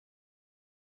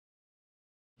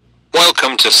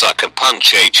Welcome to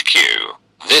Suckerpunch HQ.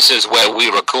 This is where we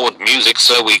record music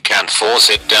so we can force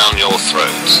it down your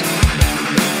throats.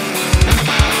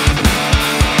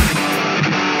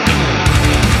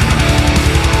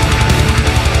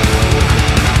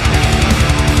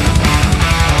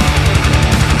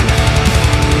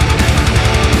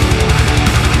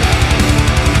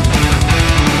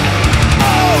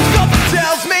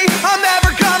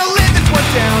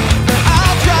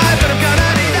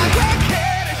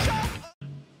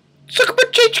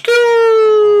 Suckerpunch HQ!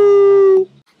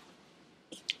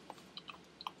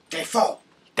 Day 4.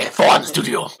 Day 4 in the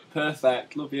studio.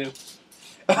 Perfect, love you.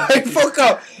 Hey, fuck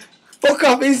off! Fuck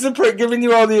off, he's the prick giving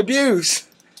you all the abuse.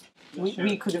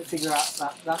 We couldn't figure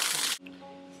out that.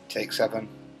 Take 7.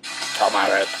 Tom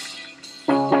Arab.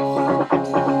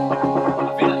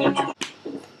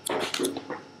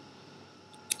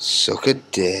 Suck a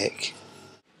dick.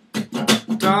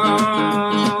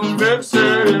 Don't fix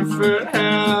it if it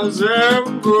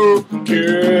hasn't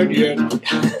broken yet.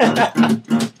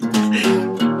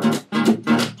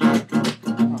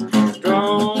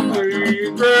 Don't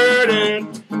regret it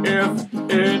if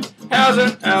it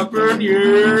hasn't happened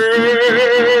yet.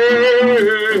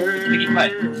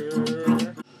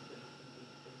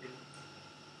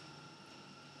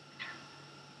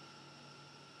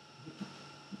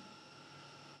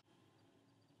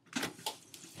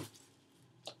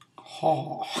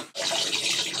 Oh.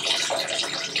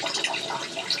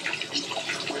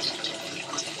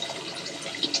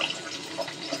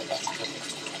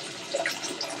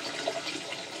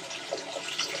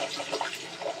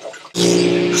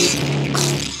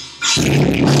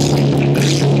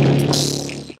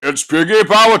 It's Piggy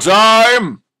Power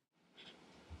time!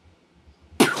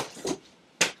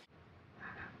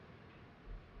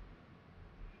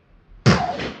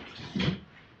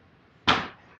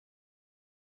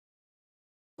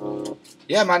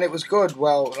 Yeah, man, it was good.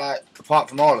 Well, like, apart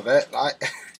from all of it, like.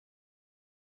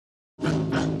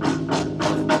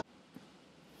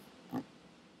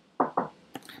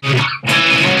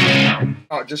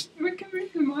 Oh, just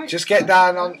get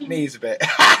down on knees a bit.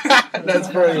 That's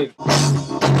brilliant.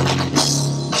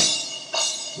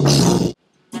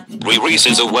 Reese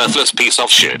is a worthless piece of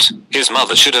shit. His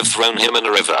mother should have thrown him in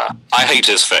a river. I hate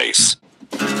his face.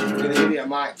 You're gonna give me a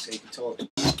mic so you can talk.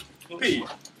 Pete,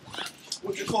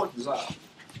 what record was that?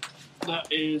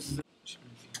 That is...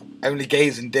 Only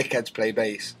gays and dickheads play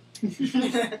bass.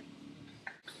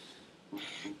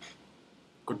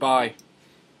 Goodbye.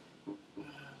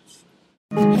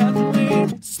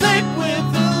 Sleep with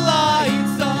the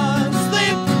lights on,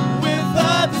 sleep with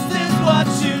her, this is what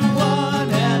you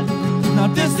want, and now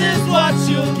this is what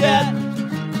you'll get.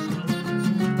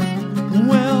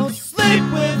 Well, sleep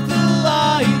with the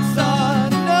lights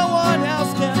on, no one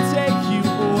else can take you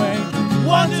away.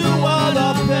 Wonder what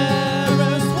our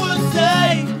parents would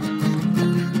say.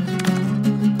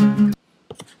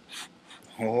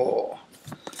 Oh.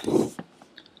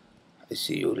 I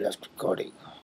see you left recording.